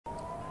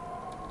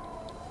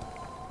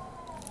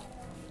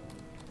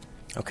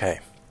Okay.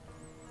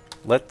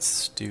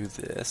 Let's do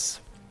this.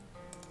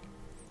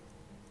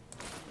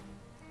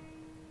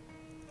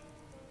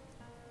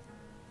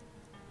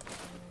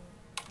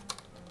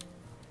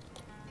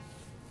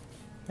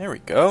 There we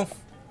go.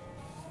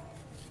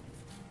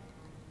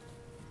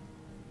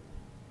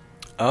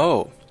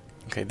 Oh,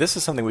 okay, this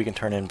is something we can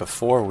turn in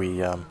before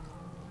we,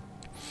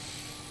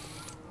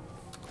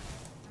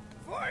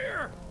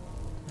 Fire!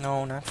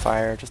 No, not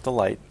fire, just a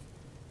light.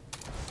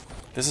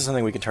 This is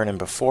something we can turn in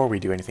before we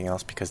do anything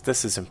else, because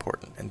this is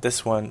important. And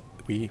this one,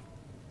 we...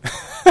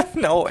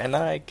 No, and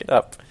I get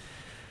up.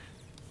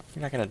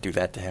 You're not going to do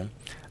that to him.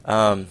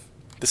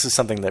 This is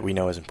something that we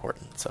know is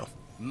important, so...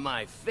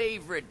 My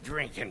favorite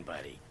drinking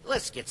buddy.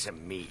 Let's get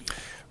some mead.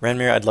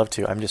 Ranmir, I'd love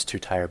to. I'm just too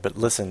tired. But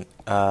listen,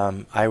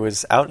 I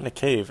was out in a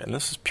cave, and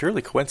this is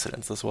purely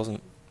coincidence. This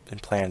wasn't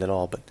planned at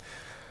all, but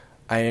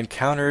I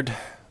encountered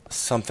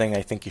something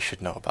I think you should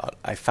know about.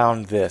 I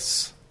found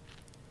this,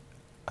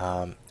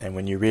 and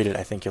when you read it,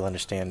 I think you'll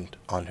understand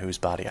on whose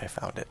body I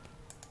found it.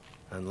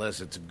 Unless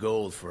it's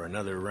gold for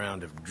another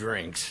round of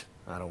drinks,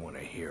 I don't want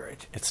to hear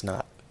it. It's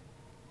not.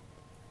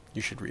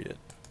 You should read it.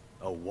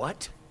 A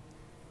what?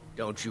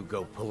 Don't you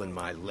go pulling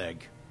my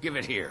leg. Give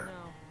it here.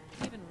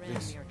 No, even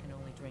Ranmir can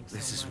only drink so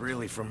This is much.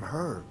 really from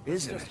her,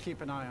 isn't Just it?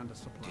 keep an eye on the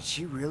supply. Did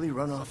she really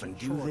run off and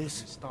do Sure,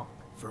 this? in stock.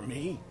 For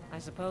me? I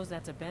suppose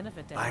that's a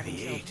benefit to By having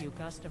the so eight. few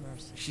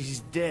customers. She's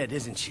dead,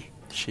 isn't she?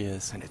 She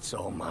is. And it's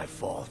all my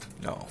fault.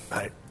 No.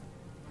 I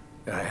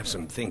have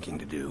some thinking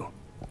to do.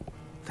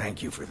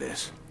 Thank you for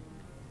this.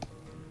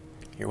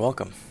 You're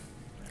welcome.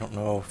 I don't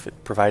know if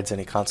it provides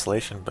any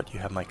consolation, but you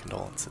have my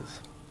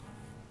condolences.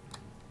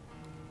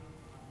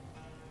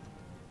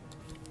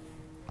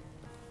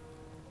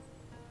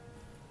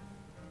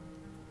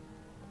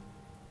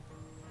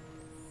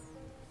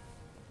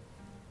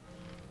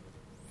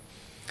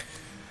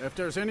 If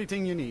there's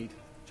anything you need,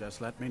 just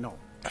let me know.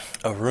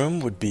 A room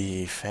would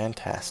be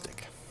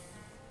fantastic.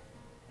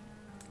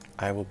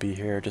 I will be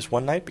here just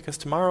one night because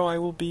tomorrow I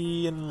will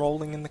be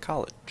enrolling in the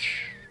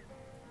college.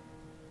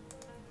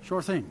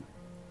 Sure thing.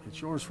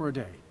 It's yours for a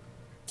day.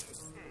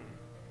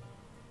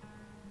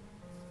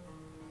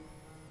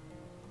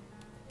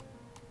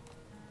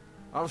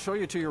 I'll show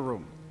you to your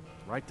room.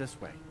 Right this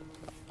way.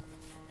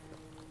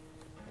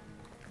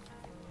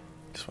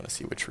 Just want to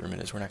see which room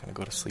it is. We're not going to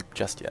go to sleep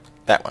just yet.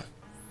 That one.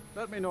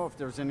 Let me know if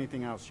there's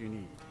anything else you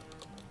need.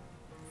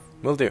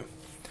 Will do.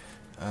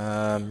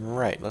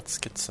 Right, let's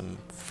get some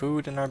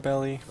food in our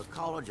belly. The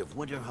College of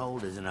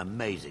Winterhold is an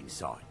amazing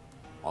sight.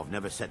 I've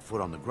never set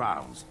foot on the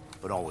grounds,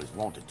 but always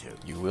wanted to.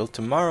 You will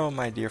tomorrow,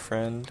 my dear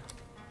friend.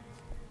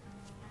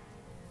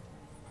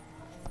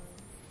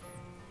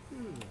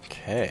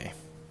 Okay.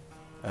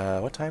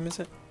 What time is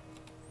it?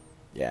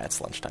 Yeah,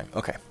 it's lunchtime.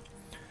 Okay.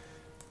 I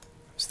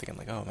was thinking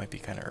like, oh, it might be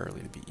kind of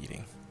early to be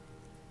eating.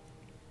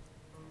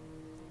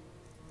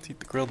 Let's eat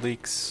the grilled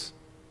leeks.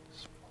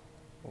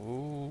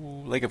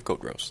 Oh, leg of goat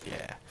roast,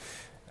 yeah.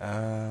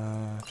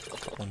 A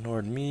couple of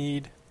Nord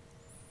mead.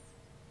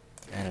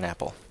 And an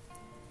apple.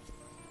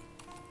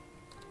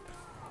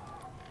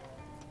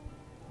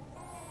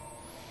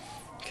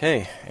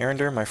 Okay,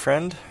 Arender, my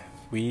friend,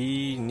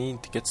 we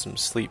need to get some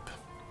sleep.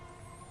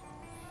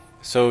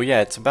 So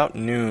yeah, it's about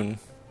noon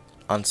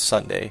on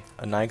Sunday.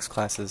 Anig's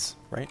classes,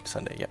 right?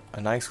 Sunday, yeah.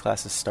 Anig's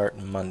classes start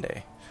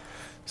Monday.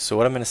 So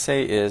what I'm going to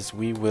say is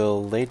we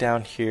will lay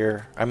down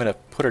here. I'm going to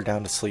put her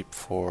down to sleep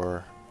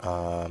for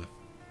let's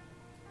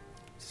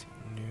see,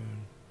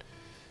 noon.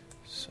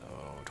 So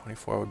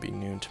 24 would be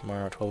noon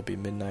tomorrow. 12 would be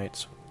midnight.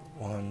 So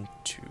 1,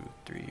 2,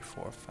 3,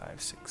 4,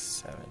 5, 6,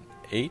 7,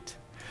 8.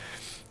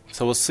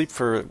 So we'll sleep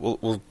for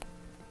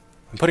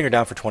I'm putting her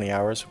down for 20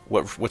 hours.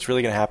 What's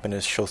really going to happen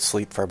is she'll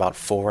sleep for about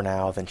 4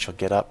 now, then she'll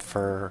get up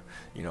for,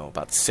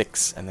 about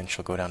 6, and then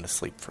she'll go down to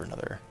sleep for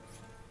another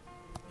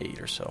 8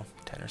 or so,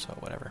 10 or so,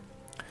 whatever.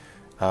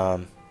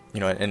 And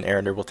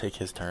Arender will take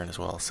his turn as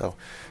well. So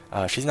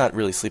she's not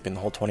really sleeping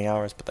the whole 20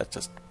 hours, but that's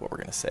just what we're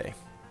going to say.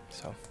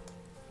 So,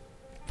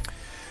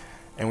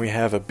 and we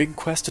have a big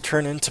quest to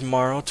turn in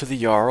tomorrow to the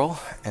Jarl,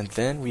 and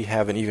then we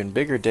have an even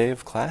bigger day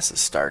of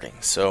classes starting.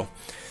 So,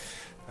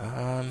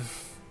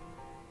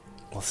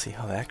 we'll see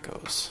how that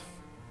goes.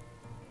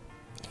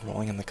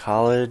 Enrolling in the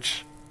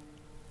college.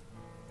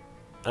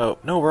 Oh,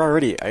 no, we're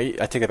already... I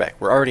take it back.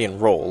 We're already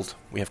enrolled.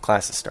 We have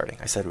classes starting.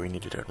 I said we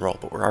needed to enroll,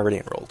 but we're already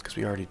enrolled because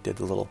we already did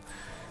the little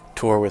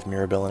tour with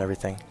Mirabelle and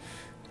everything.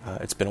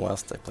 It's been a while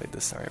since I played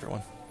this. Sorry,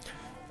 everyone.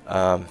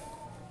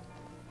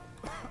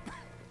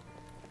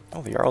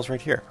 Oh, the Jarl's right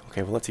here.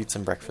 Okay, well, let's eat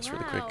some breakfast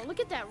really quick. Wow, look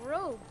at that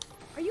robe.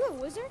 Are you a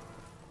wizard?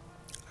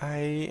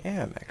 I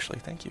am, actually.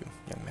 Thank you,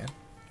 young man.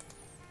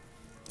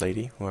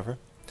 Lady, whoever.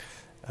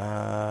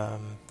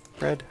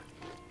 Bread.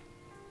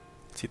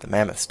 Let's eat the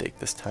mammoth steak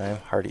this time.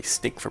 Hearty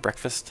steak for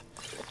breakfast.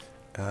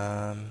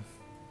 The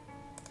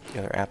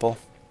other apple.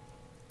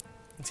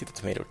 Let's eat the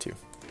tomato too.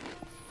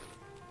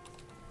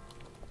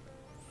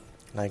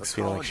 Nike's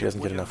feeling like she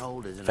doesn't get enough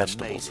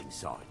vegetables. Amazing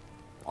sight.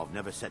 I've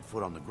never set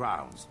foot on the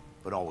grounds,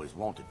 but always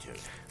wanted to.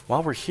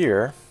 While we're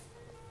here,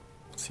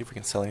 See if we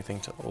can sell anything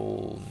to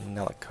old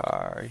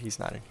Nelikar. He's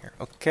not in here.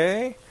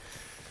 Okay.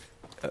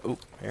 Oh,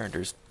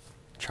 Arender's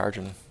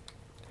charging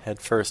head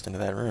first into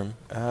that room.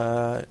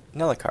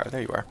 Nelikar,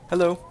 there you are.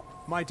 Hello.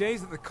 My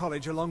days at the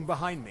college are long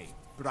behind me,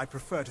 but I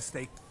prefer to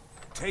stay.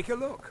 Take a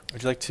look.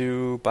 Would you like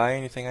to buy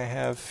anything I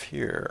have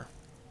here?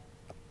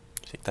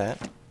 Take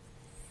that.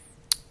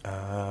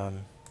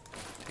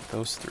 Take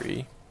those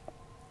 3.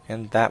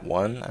 And that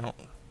one. I don't...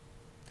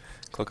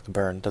 Cloak of the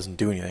Burn doesn't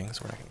do anything,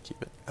 so we're not going to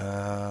keep it.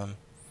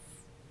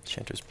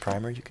 Enchanter's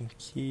Primer you can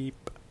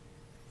keep.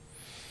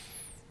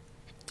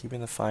 Keeping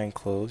the fine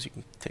clothes, you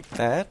can take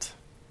that.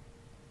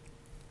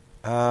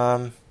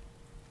 I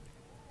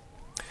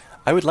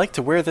would like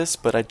to wear this,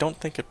 but I don't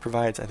think it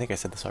provides, I think I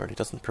said this already, it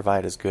doesn't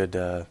provide as good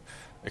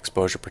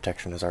exposure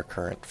protection as our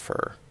current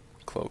fur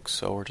cloak,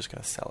 so we're just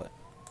going to sell it.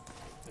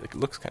 It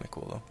looks kind of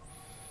cool,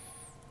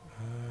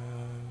 though.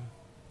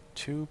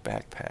 2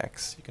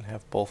 backpacks, you can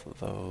have both of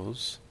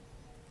those.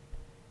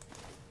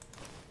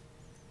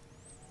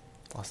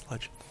 Lost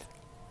Ledge.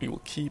 We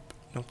will keep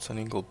Notes on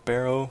Eagle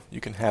Barrow. You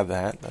can have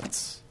that.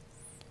 That's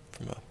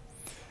from a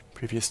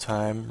previous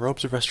time.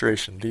 Robes of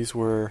Restoration. These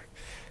were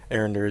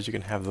Erenders. You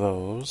can have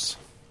those.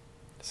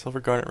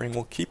 Silver Garnet Ring.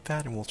 We'll keep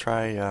that, and we'll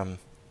try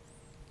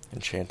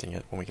enchanting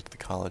it when we get to the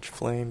college.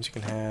 Flames you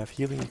can have.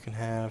 Healing you can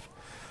have.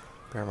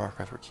 Bear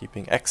Mark for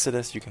keeping.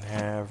 Exodus you can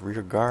have.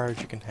 Rear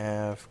Guard you can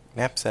have.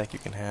 Knapsack you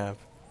can have.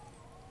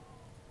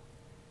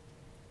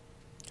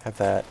 Have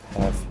that.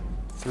 Have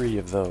 3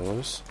 of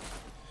those.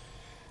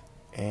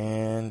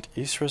 And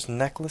Isra's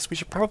Necklace, we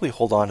should probably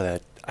hold on to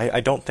that. I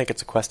don't think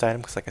it's a quest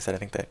item, because like I said, I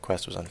think that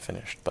quest was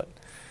unfinished, but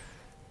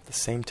at the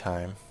same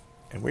time,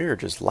 and we're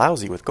just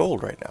lousy with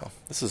gold right now.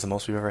 This is the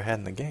most we've ever had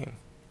in the game.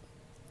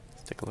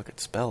 Let's take a look at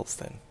spells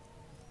then.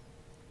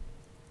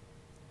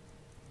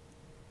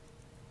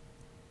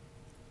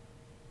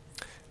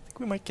 I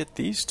think we might get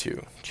these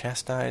 2,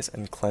 Chastise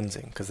and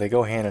Cleansing, because they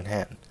go hand in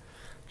hand.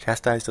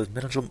 Chastise does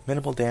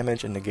minimal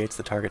damage and negates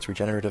the target's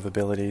regenerative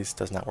abilities,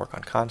 does not work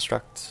on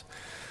constructs.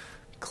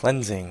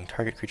 Cleansing.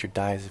 Target creature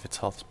dies if its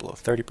health is below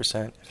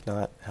 30%. If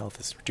not, health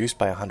is reduced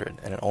by 100,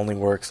 and it only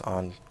works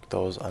on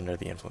those under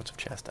the influence of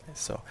Chastise.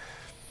 So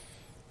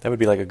that would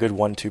be like a good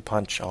 1-2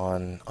 punch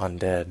on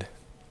undead.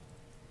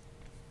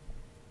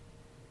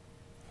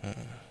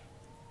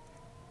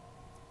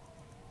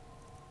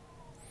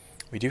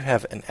 We do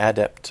have an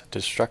Adept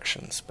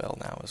Destruction spell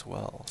now as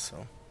well,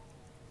 so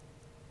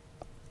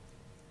I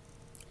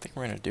think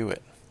we're going to do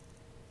it.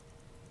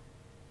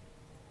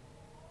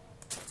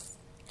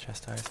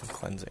 Chastise and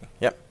Cleansing.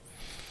 Yep.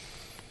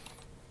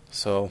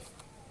 So,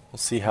 we'll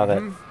see how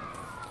that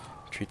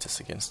treats us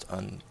against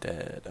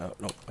undead. Oh,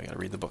 no, I gotta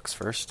read the books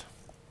first.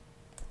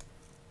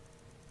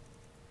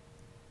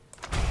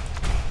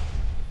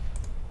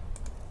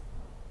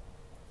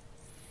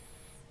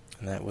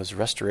 And that was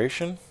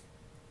Restoration.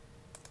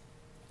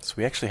 So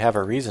we actually have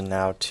a reason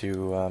now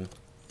to... I'm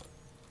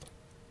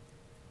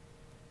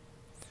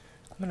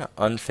gonna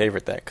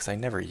unfavorite that, because I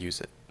never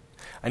use it.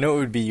 I know it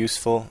would be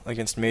useful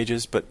against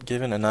mages, but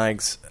given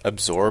Anaig's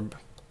Absorb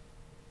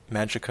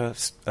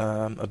Magicka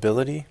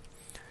ability,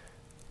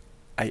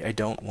 I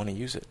don't want to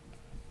use it.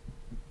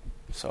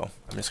 So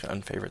I'm just going to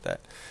unfavorite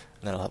that,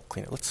 and that'll help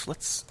clean it.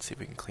 Let's see if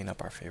we can clean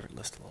up our favorite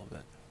list a little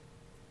bit.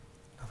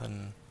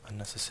 Nothing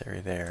unnecessary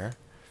there.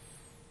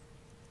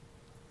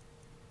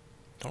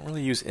 Don't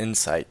really use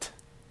Insight.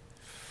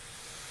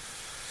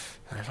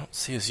 And I don't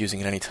see us using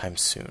it anytime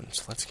soon,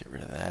 so let's get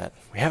rid of that.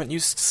 We haven't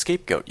used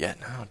Scapegoat yet.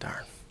 Oh,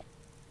 darn.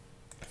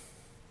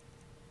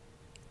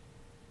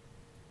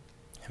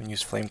 Haven't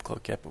used Flame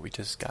Cloak yet, but we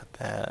just got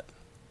that.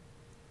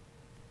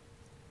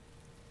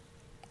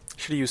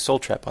 Should have used Soul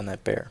Trap on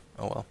that bear.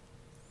 Oh well.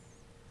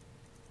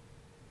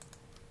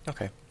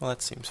 Okay, well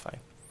that seems fine.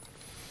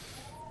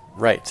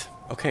 Right.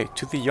 Okay,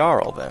 to the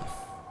Jarl then.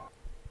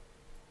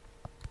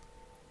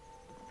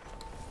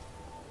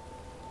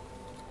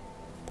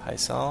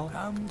 Paisal,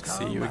 good to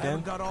see you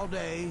again. Got all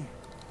day.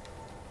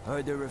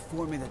 Heard they're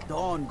reforming the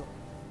Dawnguard.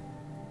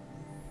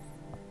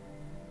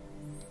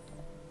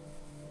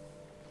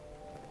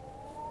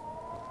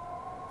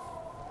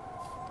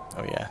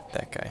 Oh yeah,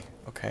 that guy.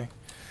 Okay.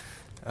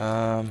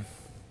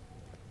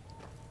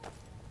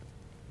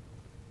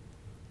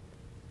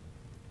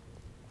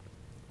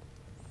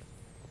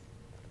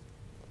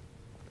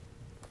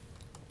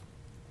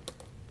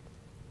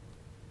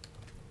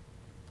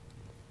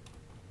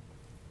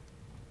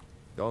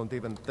 Don't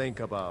even think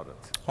about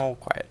it. Oh,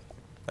 quiet.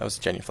 That was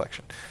a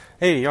genuflection.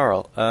 Hey,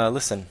 Jarl,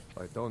 listen.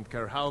 I don't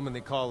care how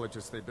many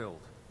colleges they build,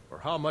 or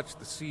how much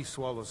the sea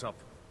swallows up.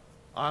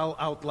 I'll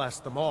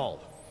outlast them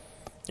all.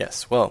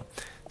 Yes, well,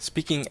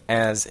 speaking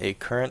as a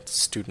current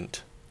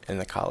student in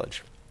the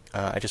college,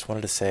 I just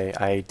wanted to say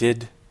I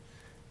did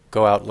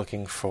go out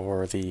looking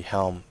for the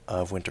helm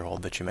of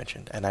Winterhold that you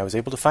mentioned, and I was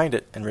able to find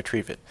it and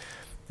retrieve it.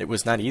 It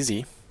was not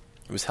easy.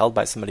 It was held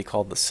by somebody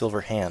called the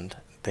Silver Hand.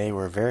 They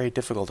were very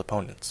difficult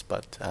opponents,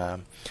 but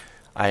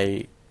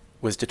I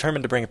was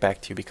determined to bring it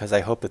back to you because I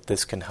hope that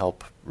this can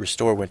help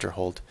restore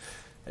Winterhold,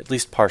 at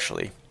least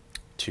partially,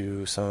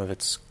 to some of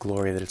its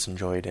glory that it's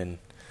enjoyed in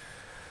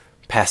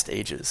past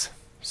ages.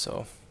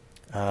 So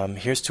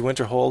here's to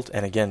Winterhold,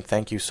 and again,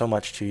 thank you so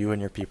much to you and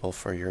your people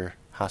for your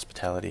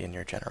hospitality and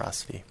your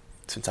generosity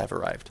since I've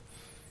arrived.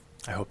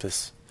 I hope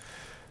this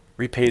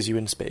repays you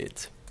in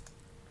spades.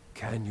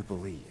 Can you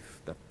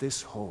believe that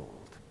this hold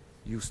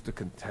used to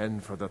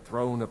contend for the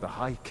throne of the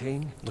High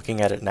King?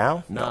 Looking at it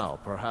now? Now,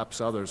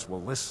 perhaps others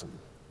will listen.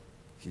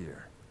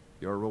 Here,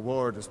 your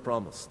reward is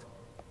promised.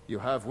 You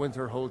have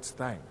Winterhold's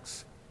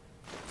thanks.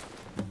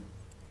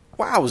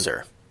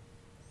 Wowzer!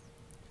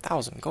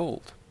 1,000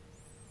 gold.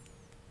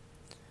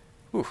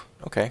 Ooh,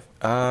 okay.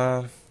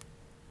 I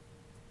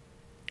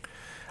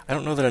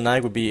don't know that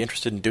Anag would be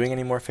interested in doing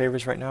any more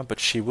favors right now, but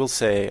she will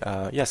say,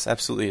 yes,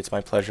 absolutely, it's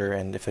my pleasure,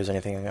 and if there's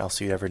anything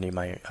else you'd ever need,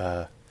 my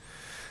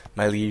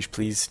liege,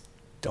 please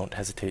don't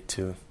hesitate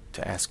to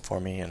ask for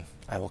me, and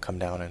I will come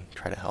down and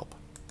try to help.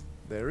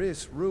 There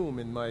is room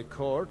in my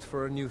court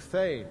for a new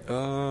Thane.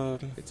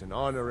 It's an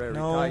honorary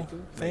title.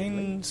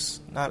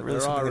 Thane's not really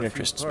there something are that a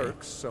few interests me.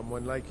 perks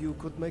someone like you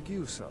could make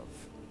use of.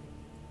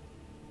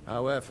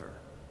 However,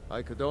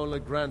 I could only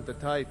grant the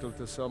title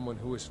to someone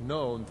who is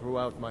known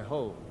throughout my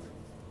hold.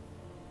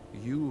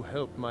 You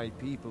help my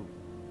people,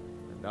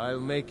 and I'll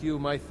make you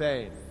my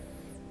Thane.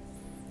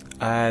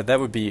 That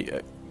would be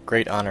a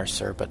great honor,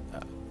 sir, but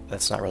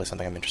that's not really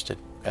something I'm interested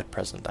in at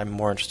present. I'm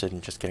more interested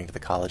in just getting to the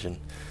college and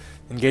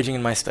engaging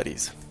in my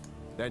studies.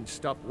 Then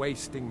stop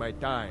wasting my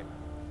time.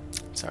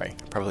 Sorry,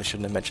 probably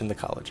shouldn't have mentioned the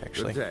college,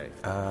 actually. Good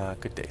day.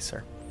 Good day,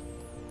 sir.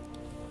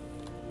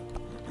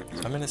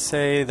 I'm going to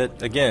say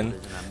that, again,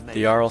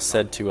 the Jarl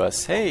said to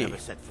us, hey,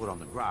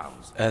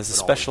 as a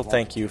special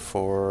thank you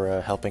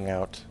for helping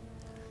out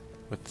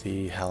with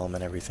the helm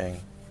and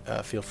everything,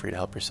 feel free to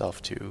help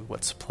yourself to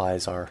what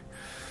supplies are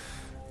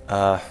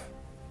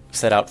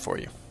set out for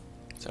you.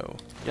 So,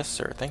 yes,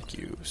 sir, thank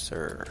you,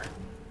 sir.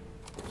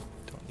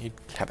 Don't need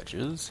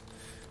cabbages.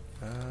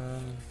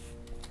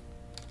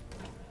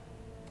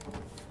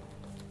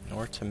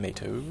 Nor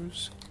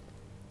tomatoes.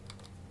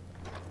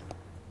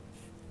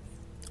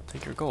 I'll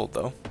take your gold,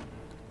 though.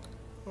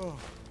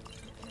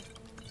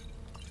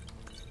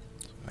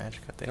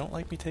 Magic. They don't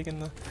like me taking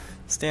the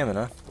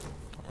stamina.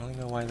 Don't really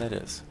know why that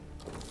is.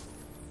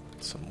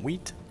 Some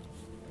wheat.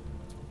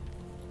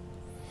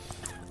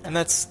 And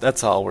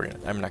that's all we're gonna.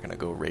 I'm not gonna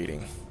go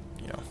raiding,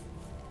 you know,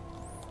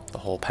 the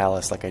whole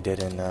palace like I did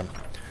in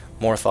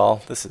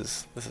Morthal. This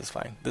is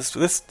fine.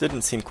 This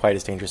didn't seem quite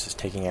as dangerous as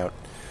taking out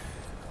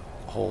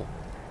a whole.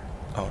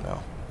 Oh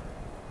no.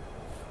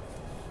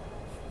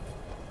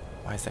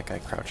 Why is that guy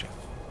crouching?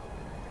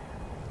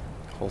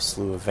 A whole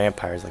slew of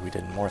vampires like we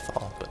did in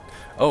Morthal. But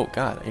oh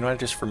god, you know what I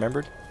just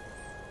remembered?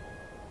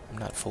 I'm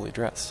not fully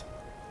dressed.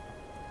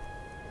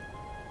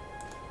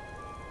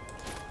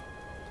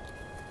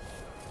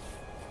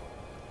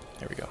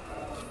 There we go.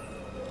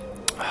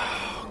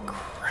 Oh,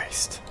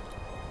 Christ.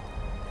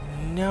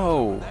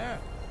 No.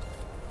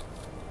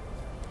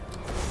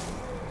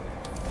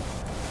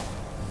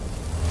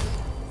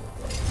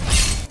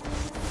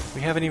 We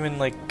haven't even,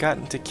 like,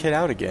 gotten to kit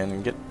out again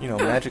and get, you know,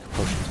 magic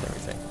potions and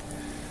everything.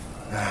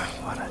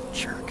 What a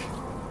jerk.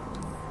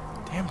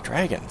 Damn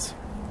dragons.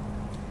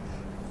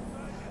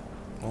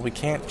 Well, we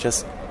can't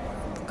just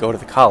go to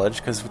the college,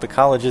 because the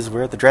college is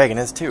where the dragon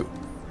is, too.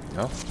 You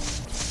know?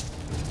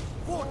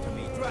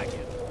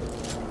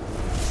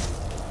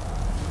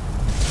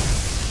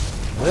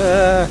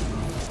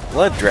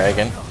 Blood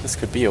dragon. This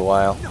could be a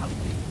while.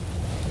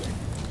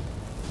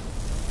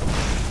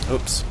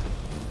 Oops.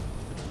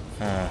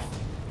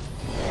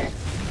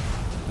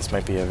 This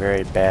might be a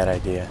very bad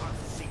idea.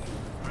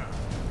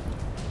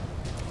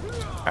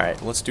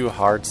 Alright, let's do a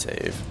hard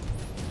save.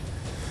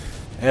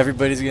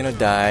 Everybody's gonna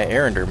die.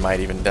 Arender might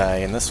even die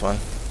in this one.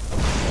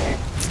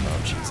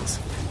 Oh, Jesus.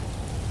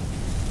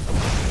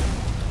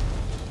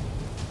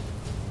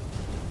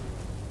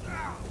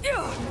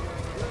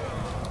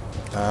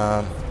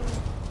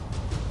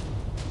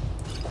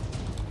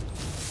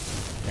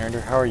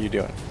 Arender, how are you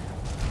doing?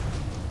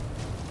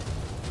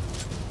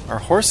 Our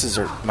horses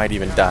might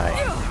even die.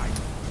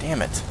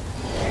 Damn it.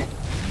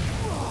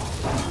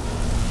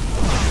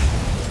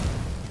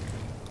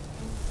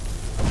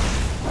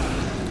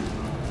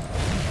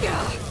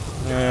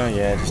 Oh,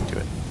 yeah, just do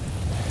it.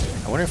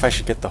 I wonder if I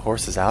should get the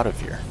horses out of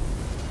here.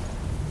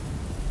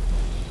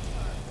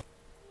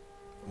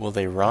 Will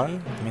they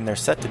run? I mean, they're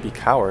set to be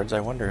cowards. I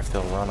wonder if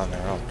they'll run on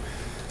their own.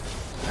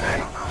 I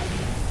don't know.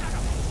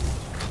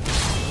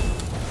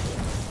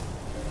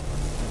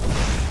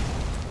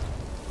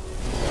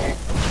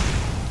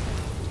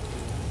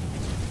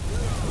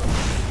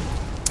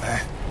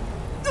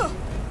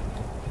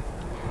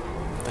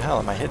 What the hell?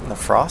 Am I hitting the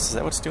frost? Is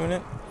that what's doing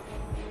it?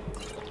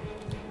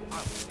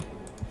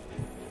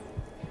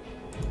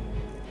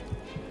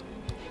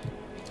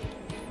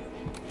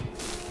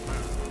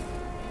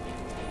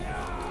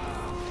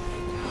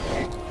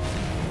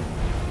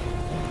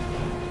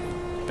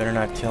 Better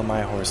not kill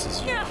my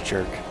horses, you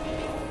jerk.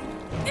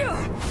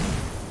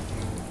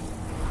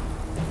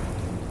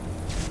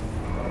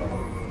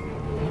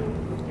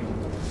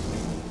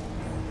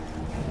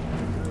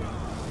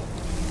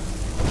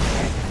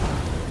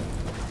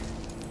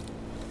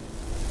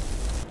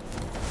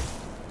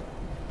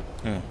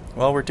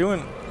 Well, we're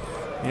doing...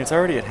 I mean, it's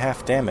already at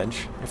half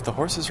damage. If the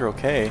horses are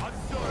okay,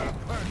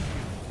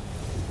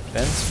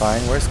 then it's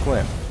fine. Where's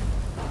Glim?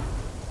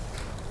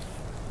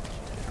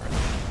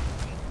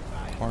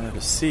 Corner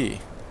to C.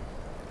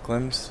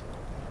 Glim's...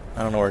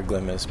 I don't know where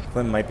Glim is.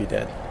 Glim might be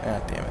dead. Ah,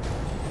 damn it.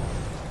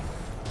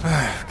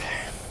 Okay.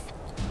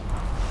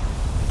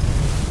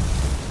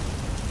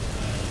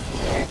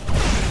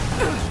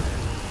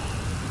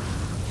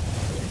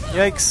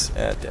 Yikes.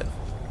 Dead.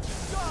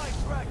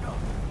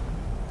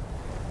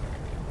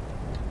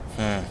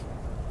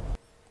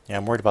 Yeah,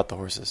 I'm worried about the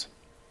horses.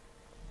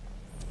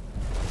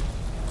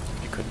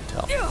 You couldn't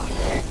tell.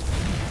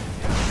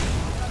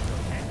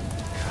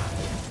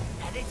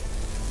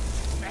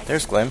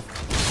 There's Glim.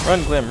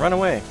 Run, Glim, run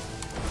away.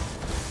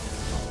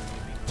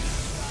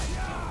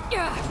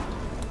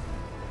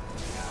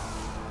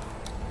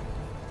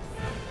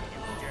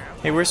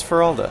 Hey, where's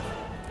Feralda?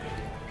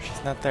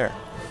 She's not there.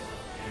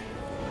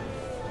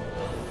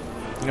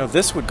 You know,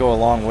 this would go a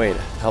long way to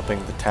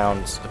helping the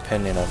town's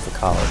opinion of the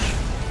college.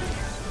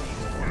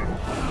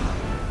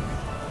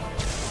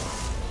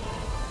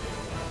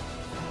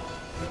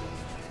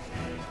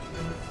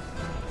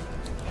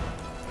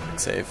 Quick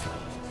save.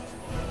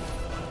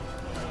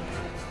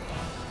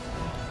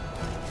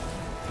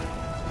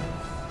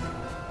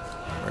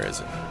 Where is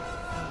it?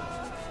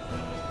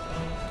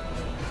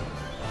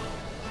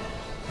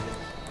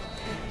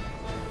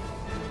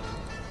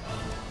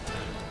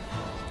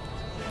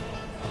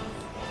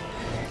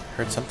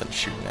 Heard something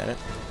shooting at it.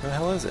 Where the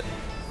hell is it?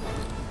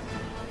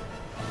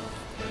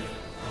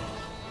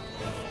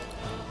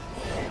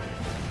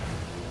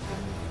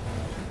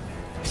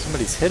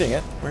 Somebody's hitting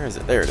it. Where is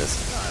it? There it is.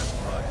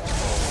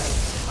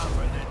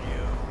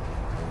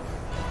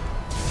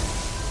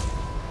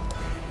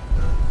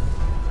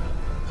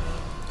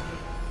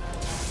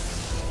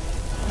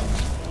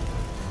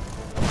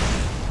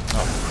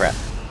 Oh, crap.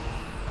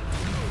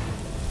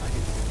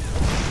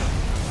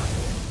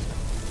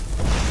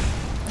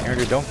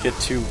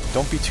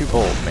 Don't be too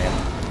bold, man.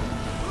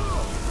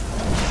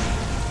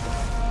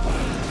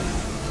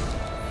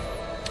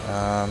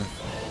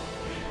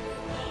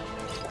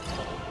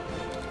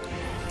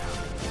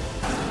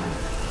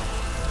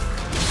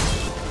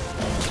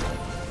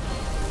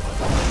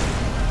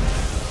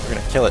 We're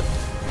gonna kill it.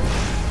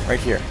 Right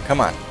here. Come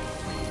on.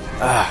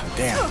 Ah,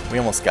 damn. We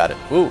almost got it.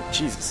 Ooh,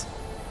 Jesus.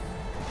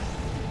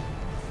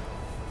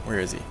 Where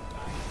is he?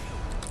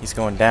 He's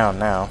going down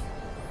now.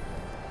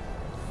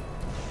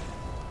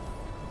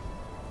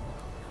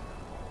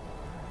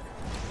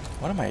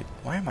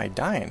 Why am I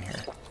dying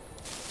here?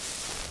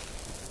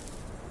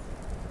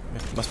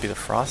 It must be the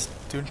frost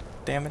doing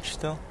damage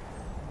still.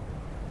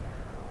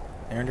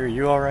 Arender, are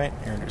you alright?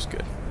 Arender's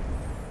good.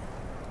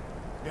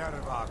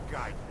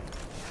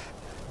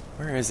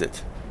 Where is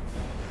it?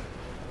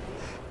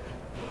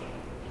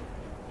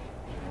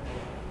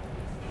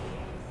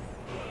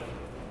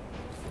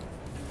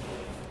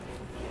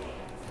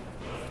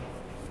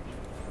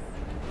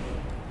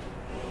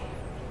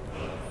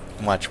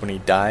 Watch, when he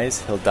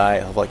dies, he'll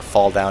like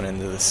fall down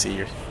into the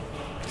sea or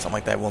something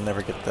like that. We'll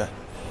never get the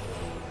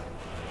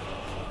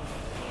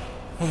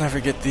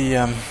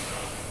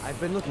I've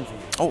been looking for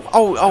you.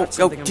 Oh,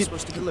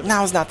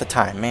 now's not the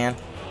time, man.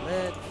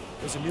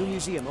 There's a new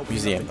museum opening.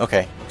 Museum,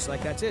 okay. Looks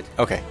like that's it.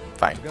 Okay,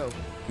 fine. Go.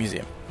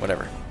 Museum,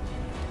 whatever.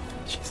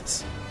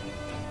 Jesus.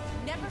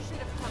 Never should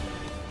have come.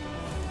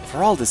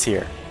 Feralda's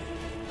here.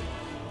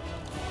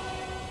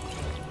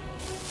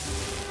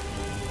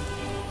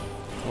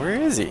 Where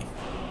is he?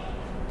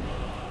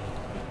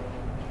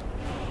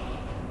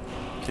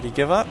 Did he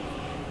give up?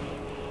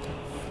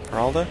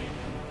 Feralda?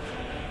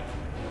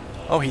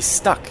 Oh, he's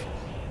stuck.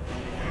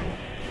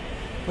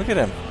 Look at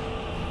him.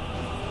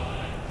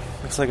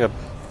 Looks like a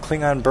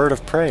Klingon bird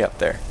of prey up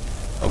there.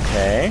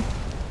 Okay.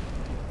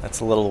 That's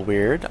a little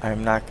weird.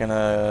 I'm not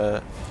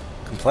gonna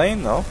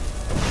complain, though.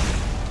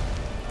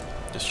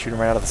 Just shoot him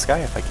right out of the sky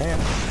if I can.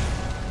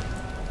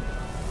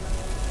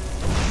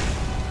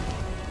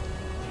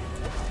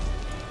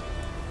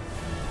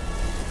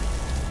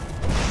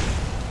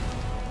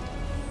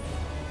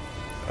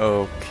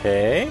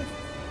 Okay.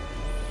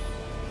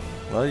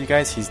 Well, you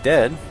guys, he's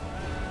dead.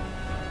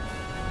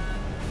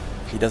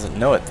 He doesn't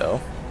know it,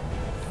 though.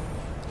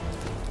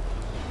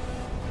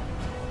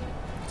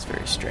 It's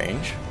very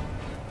strange.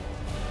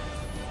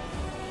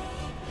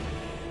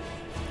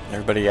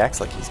 Everybody acts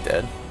like he's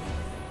dead.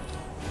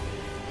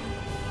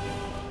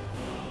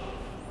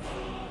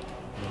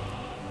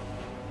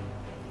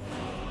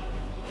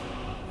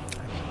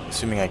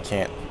 Assuming I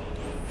can't.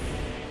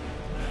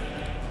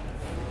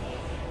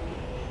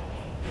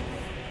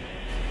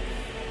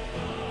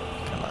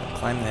 Come on,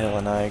 climb the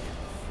hill, Anig.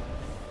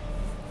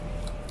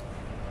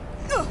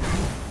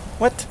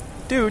 What?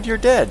 Dude, you're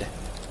dead.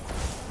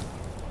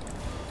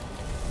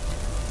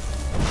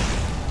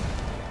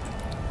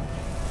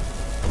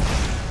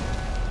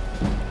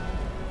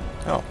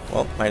 Oh,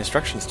 well, my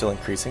destruction's still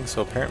increasing,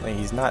 so apparently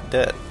he's not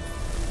dead.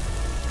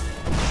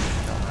 I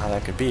don't know how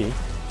that could be.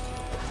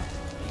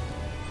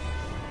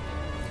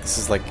 This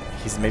is like,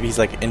 maybe he's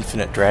like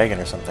Infinite Dragon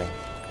or something.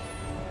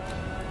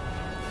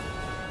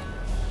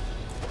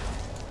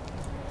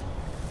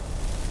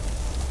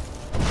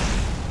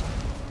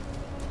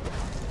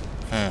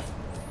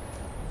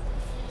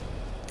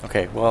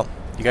 Okay, well,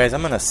 you guys,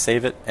 I'm gonna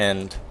save it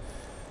and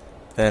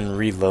then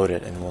reload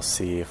it, and we'll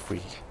see if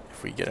we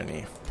get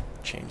any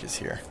changes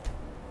here.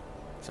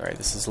 Sorry,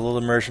 this is a little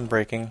immersion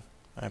breaking.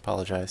 I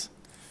apologize.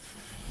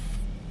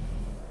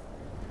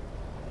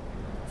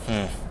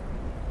 We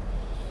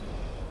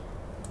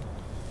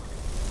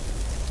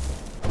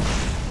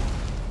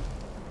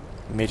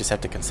may just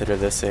have to consider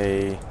this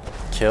a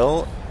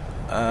kill,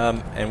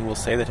 and we'll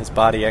say that his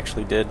body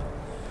actually did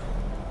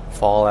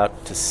fall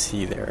out to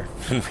sea there,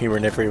 and we were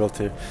never able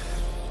to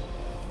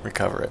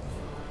recover it.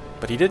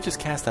 But he did just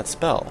cast that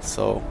spell,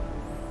 so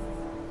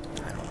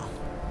I don't know.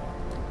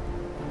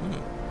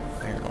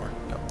 Iron ore.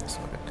 No, that's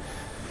not good.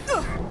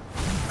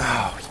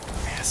 Oh, you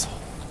asshole.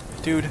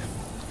 Dude.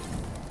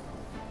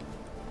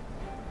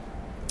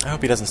 I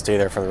hope he doesn't stay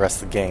there for the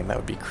rest of the game. That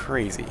would be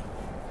crazy.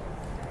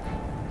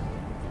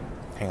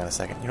 Hang on a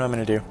second. You know what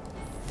I'm going to do?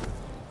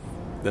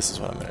 This is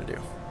what I'm going to do.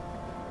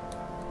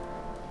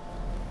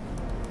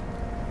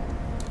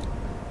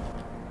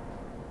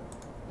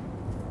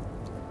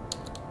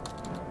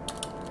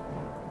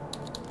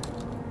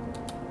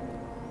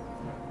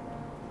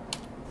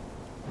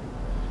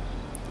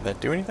 Did that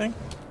do anything?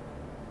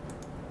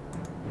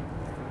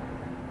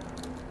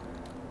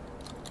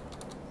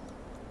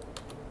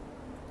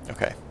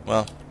 Okay,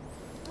 well,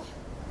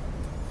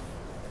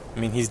 I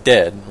mean, he's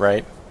dead,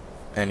 right?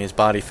 And his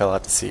body fell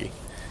out to sea,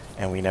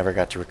 and we never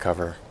got to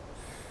recover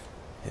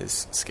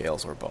his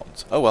scales or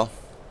bones. Oh well,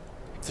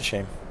 it's a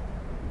shame.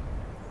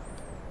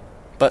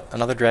 But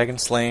another dragon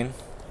slain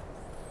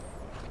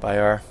by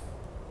our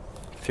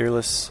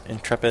fearless,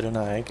 intrepid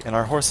Anig, and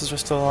our horses are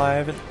still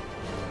alive,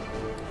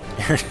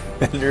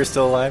 and you're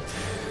still alive,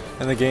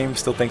 and the game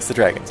still thinks the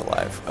dragon's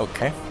alive.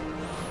 Okay.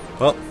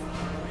 Well,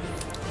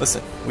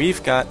 listen,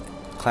 we've got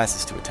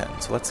classes to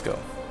attend, so let's go.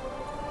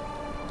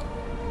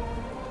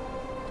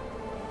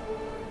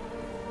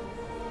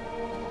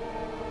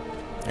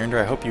 Aaron,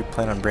 I hope you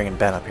plan on bringing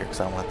Ben up here, because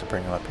I don't have to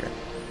bring him up here.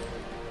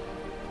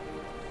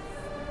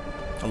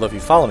 Although if you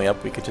follow me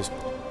up, we could just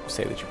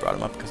say that you brought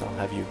him up, because I'll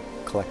have you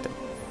collect him.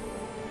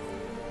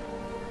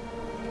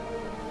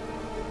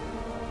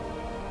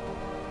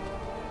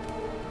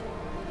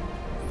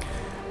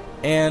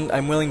 And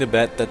I'm willing to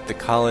bet that the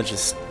college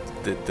is...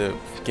 the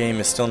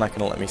game is still not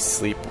going to let me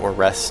sleep or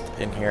rest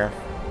in here.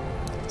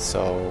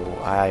 So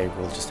I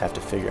will just have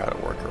to figure out a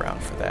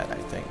workaround for that, I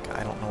think.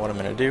 I don't know what I'm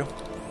going to do.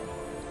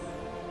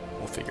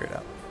 We'll figure it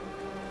out.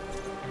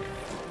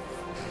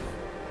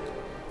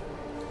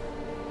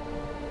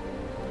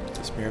 Is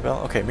this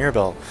Mirabelle? Okay,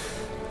 Mirabelle.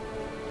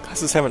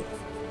 Classes haven't...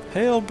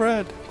 Hail,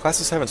 bread!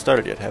 Classes haven't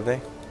started yet, have they?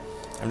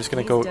 I'm just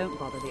going to go... Don't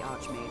bother the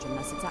Archmage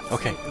unless it's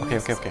Okay.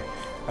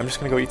 I'm just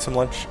going to go eat some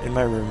lunch in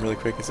my room really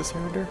quick. Is this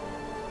Aaron?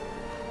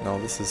 No,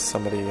 this is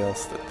somebody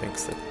else that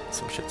thinks that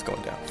some shit's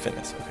going down.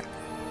 Fitness, okay.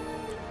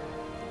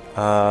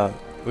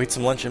 We'll eat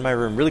some lunch in my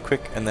room really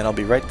quick, and then I'll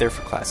be right there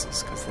for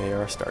classes, because they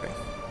are starting.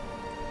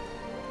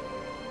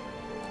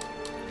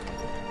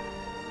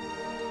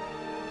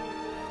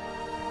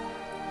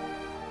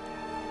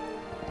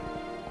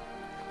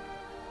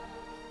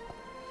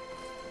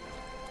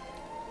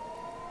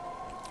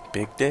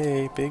 Big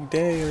day,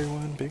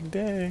 everyone, big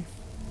day.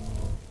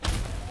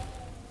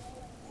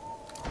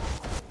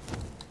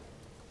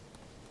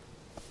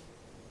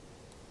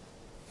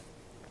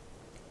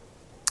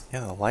 Yeah,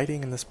 the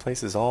lighting in this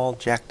place is all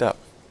jacked up.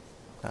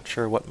 Not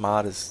sure what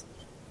mod is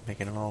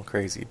making it all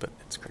crazy, but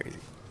it's crazy.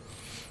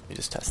 Let me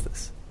just test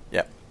this.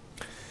 Yep.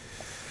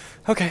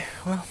 Okay,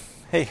 well,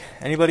 hey,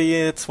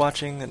 anybody that's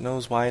watching that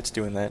knows why it's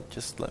doing that,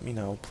 just let me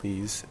know,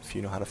 please, if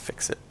you know how to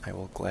fix it. I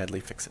will gladly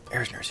fix it.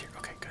 Erisner's here.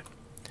 Okay, good.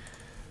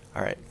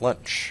 Alright,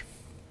 lunch.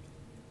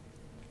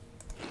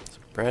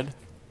 Some bread.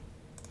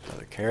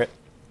 Another carrot.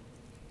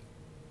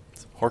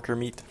 Some horker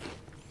meat.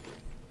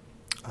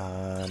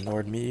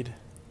 Nord mead.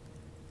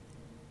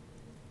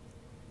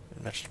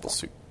 And vegetable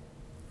soup.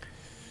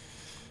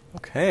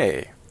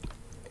 Okay.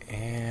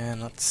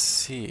 And let's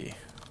see.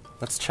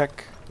 Let's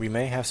check. We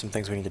may have some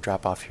things we need to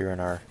drop off here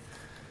in our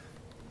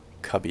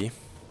cubby.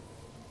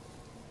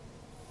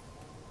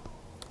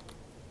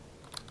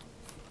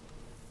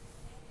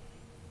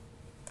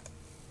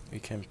 We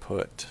can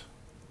put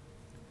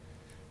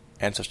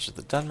Ancestors of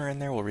the Dunmer in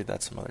there. We'll read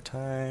that some other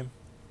time.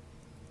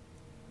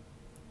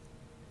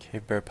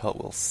 Cave Bear Pelt,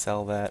 we'll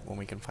sell that when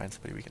we can find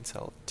somebody we can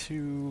sell it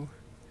to.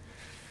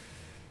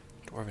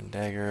 Dwarven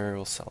Dagger,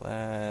 we'll sell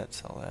that,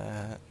 sell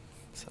that,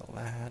 sell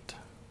that.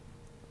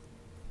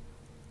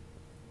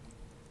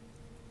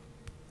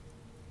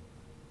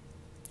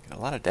 Got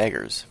a lot of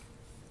daggers.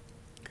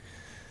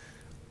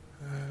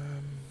 Yeah,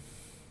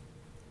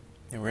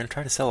 we're going to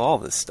try to sell all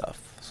this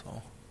stuff,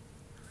 so...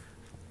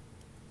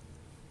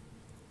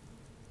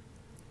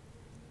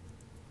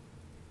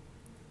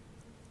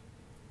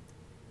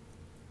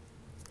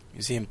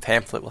 Museum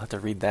pamphlet, we'll have to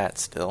read that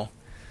still.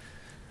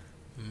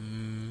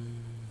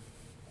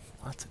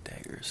 Lots of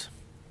daggers.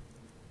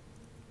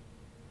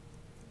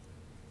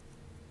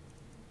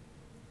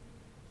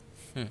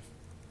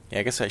 Yeah,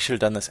 I guess I should have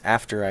done this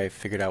after I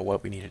figured out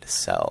what we needed to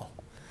sell.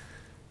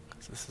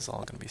 Because this is all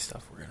going to be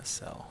stuff we're going to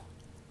sell.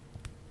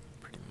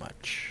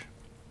 much.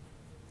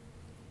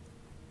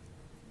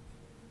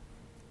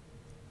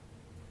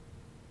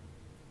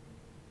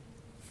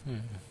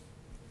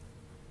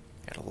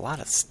 Got a lot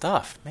of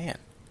stuff, man.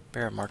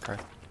 Barrett marker,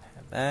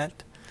 have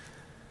that.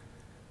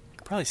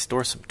 Could probably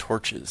store some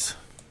torches.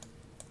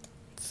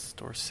 Let's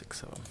store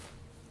 6 of them.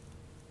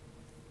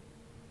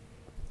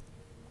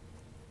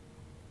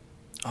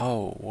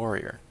 Oh,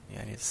 warrior.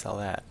 Yeah, I need to sell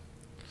that.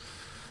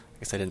 I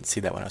guess I didn't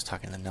see that when I was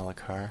talking to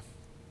Nellikar.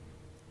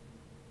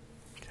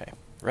 Okay,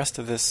 the rest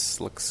of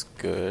this looks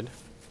good.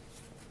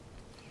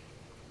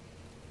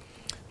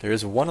 There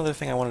is one other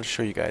thing I wanted to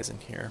show you guys in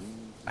here.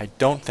 I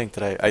don't think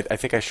that I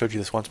think I showed you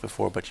this once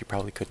before, but you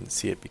probably couldn't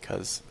see it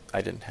because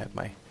I didn't have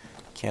my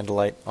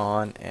candlelight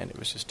on and it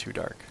was just too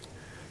dark.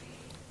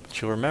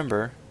 But you'll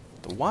remember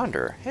the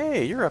Wanderer.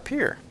 Hey, you're up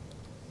here.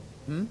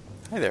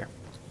 Hi there.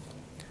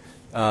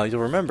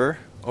 You'll remember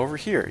over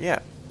here, yeah.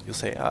 You'll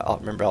say,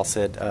 I'll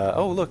said,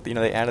 oh look, you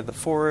know, they added the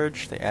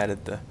forge, they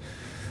added the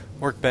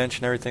workbench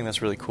and everything.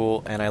 That's really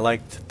cool. And I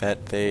liked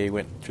that they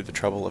went through the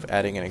trouble of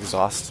adding an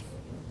exhaust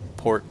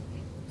port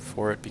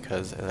for it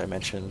because, as I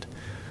mentioned,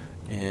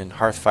 in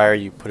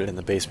Hearthfire you put it in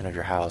the basement of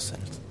your house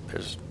and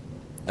there's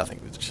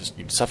nothing. It's just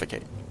you'd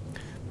suffocate.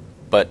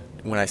 But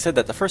when I said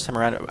that the first time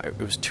around, it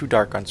was too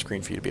dark on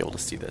screen for you to be able to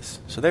see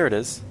this. So there it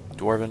is,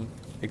 Dwarven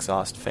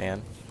exhaust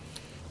fan.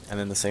 And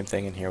then the same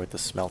thing in here with the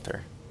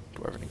smelter,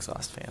 Dwarven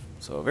exhaust fan.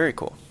 So very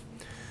cool.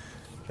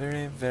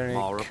 Very, very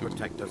Mara cool.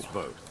 protect us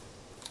both.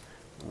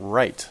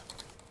 Right.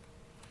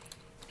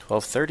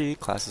 12:30.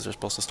 Classes are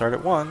supposed to start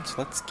at 1, so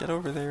let's get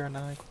over there, and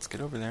let's get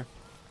over there.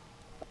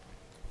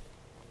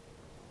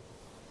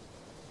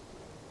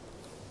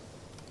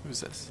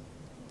 Who's this?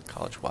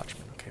 College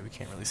Watchman. Okay, we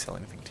can't really sell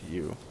anything to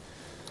you.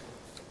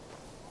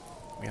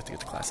 We have to get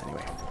to class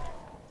anyway.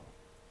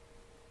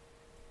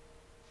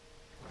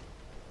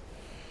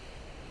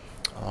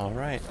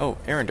 Alright. Oh,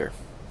 Arender.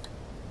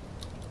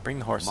 Bring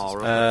the horses.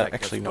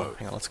 Actually, no.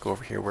 Hang on, let's go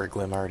over here where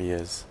Glim already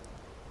is.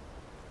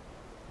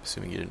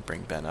 Assuming you didn't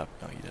bring Ben up.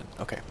 No, you didn't.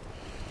 Okay.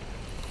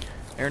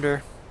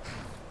 Arender,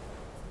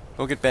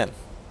 go get Ben.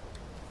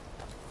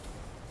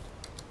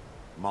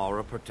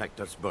 Mara protect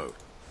us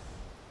both.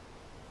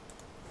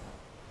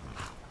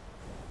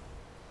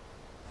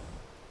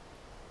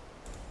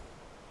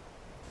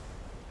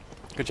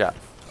 Good job.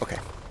 Okay.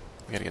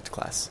 We gotta get to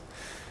class.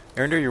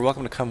 Arender, you're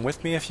welcome to come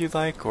with me if you'd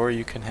like, or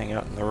you can hang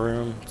out in the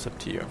room. It's up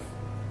to you.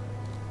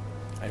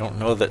 I don't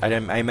know that... I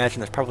imagine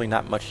there's probably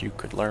not much you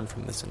could learn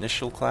from this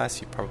initial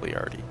class. You probably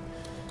already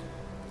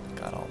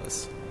got all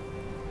this.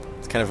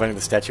 It's kind of funny,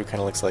 the statue kind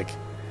of looks like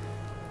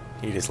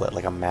he just let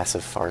like a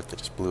massive fart that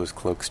just blew his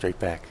cloak straight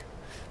back.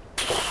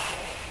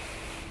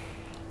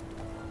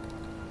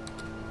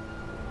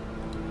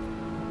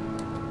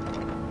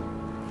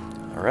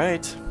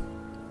 Alright.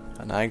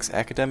 Anig's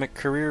academic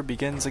career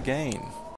begins again.